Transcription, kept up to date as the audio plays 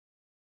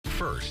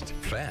First,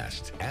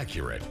 fast,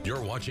 accurate.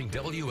 You're watching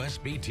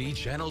WSBT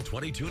Channel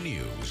 22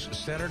 News,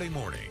 Saturday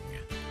morning.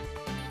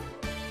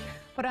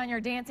 Put on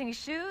your dancing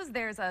shoes.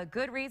 There's a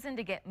good reason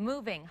to get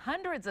moving.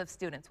 Hundreds of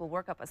students will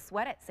work up a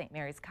sweat at St.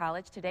 Mary's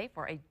College today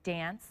for a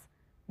dance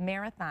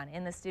marathon.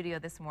 In the studio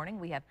this morning,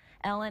 we have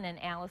Ellen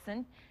and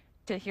Allison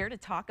here to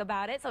talk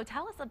about it. So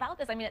tell us about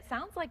this. I mean, it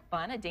sounds like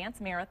fun, a dance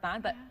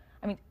marathon, but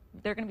I mean,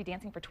 they're going to be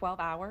dancing for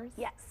 12 hours?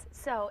 Yes.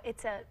 So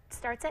it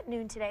starts at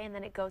noon today, and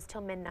then it goes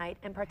till midnight,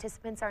 and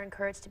participants are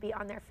encouraged to be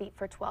on their feet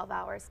for 12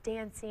 hours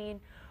dancing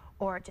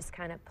or just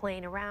kind of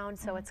playing around.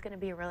 So it's going to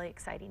be a really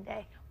exciting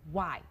day.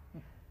 Why?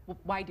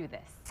 Why do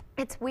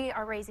this? We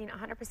are raising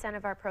 100%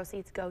 of our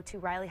proceeds go to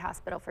Riley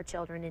Hospital for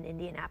Children in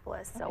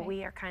Indianapolis. So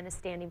we are kind of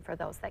standing for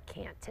those that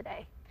can't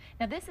today.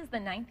 Now, this is the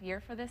 9th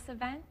year for this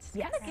event.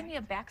 Yes. Kind of give me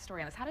a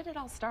backstory on this. How did it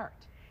all start?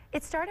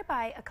 It started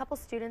by a couple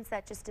students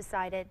that just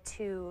decided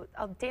to,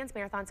 dance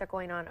marathons are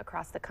going on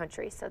across the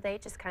country, so they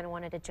just kind of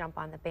wanted to jump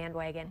on the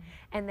bandwagon,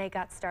 and they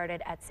got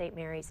started at St.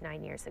 Mary's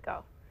 9 years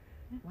ago.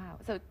 Wow.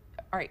 So,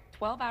 all right,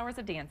 12 hours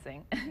of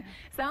dancing.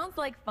 Sounds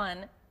like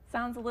fun.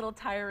 Sounds a little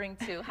tiring,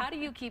 too. How do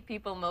you keep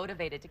people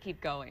motivated to keep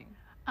going?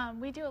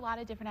 We do a lot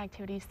of different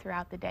activities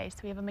throughout the day.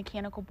 So we have a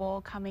mechanical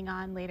bowl coming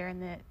on later in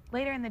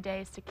the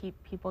days to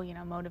keep people, you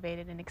know,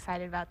 motivated and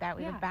excited about that.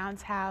 We have a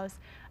bounce house,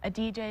 a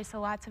DJ, so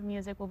lots of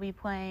music will be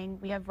playing.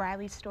 We have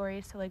Riley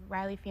stories, so like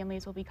Riley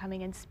families will be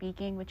coming and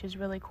speaking, which is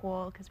really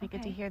cool because we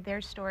get to hear their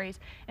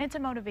stories, and it's a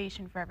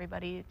motivation for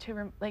everybody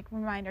to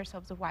remind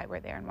ourselves of why we're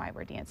there and why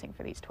we're dancing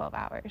for these 12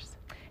 hours.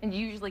 And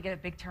you usually get a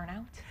big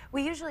turnout?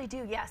 We usually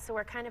do, yes. So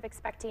we're kind of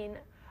expecting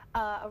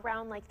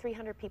around like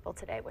 300 people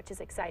today, which is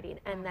exciting,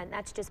 and then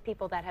that's just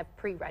people that have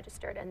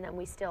pre-registered, and then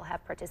we still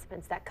have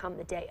participants that come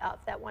the day of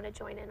that want to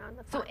join in on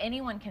the fun. So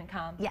anyone can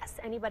come? Yes,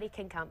 anybody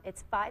can come.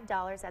 It's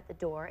 $5 at the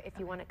door if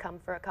you want to come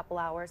for a couple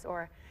hours,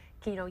 or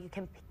you know, you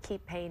can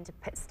keep paying to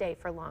stay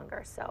for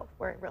longer. So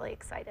we're really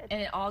excited.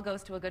 And it all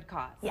goes to a good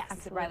cause?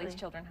 Yes, to Riley's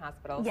Children's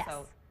Hospital. Yes.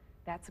 So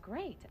that's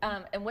great.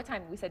 And what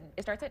time? We said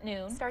it starts at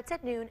noon? Starts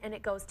at noon, and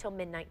it goes till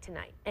midnight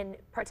tonight. And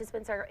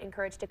participants are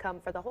encouraged to come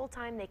for the whole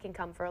time. They can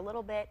come for a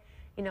little bit.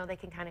 You know, they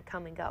can kind of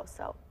come and go.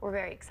 So we're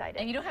very excited.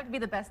 And you don't have to be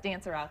the best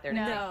dancer out there to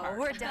take part. No,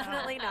 we're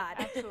definitely not.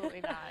 Absolutely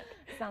not.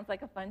 Sounds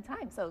like a fun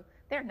time. So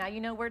there, now you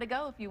know where to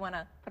go if you want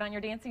to put on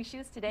your dancing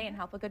shoes today and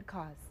help a good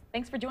cause.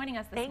 Thanks for joining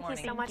us this morning. Thank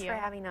you so much for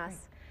having us.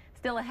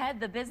 Still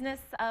ahead, the business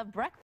of breakfast.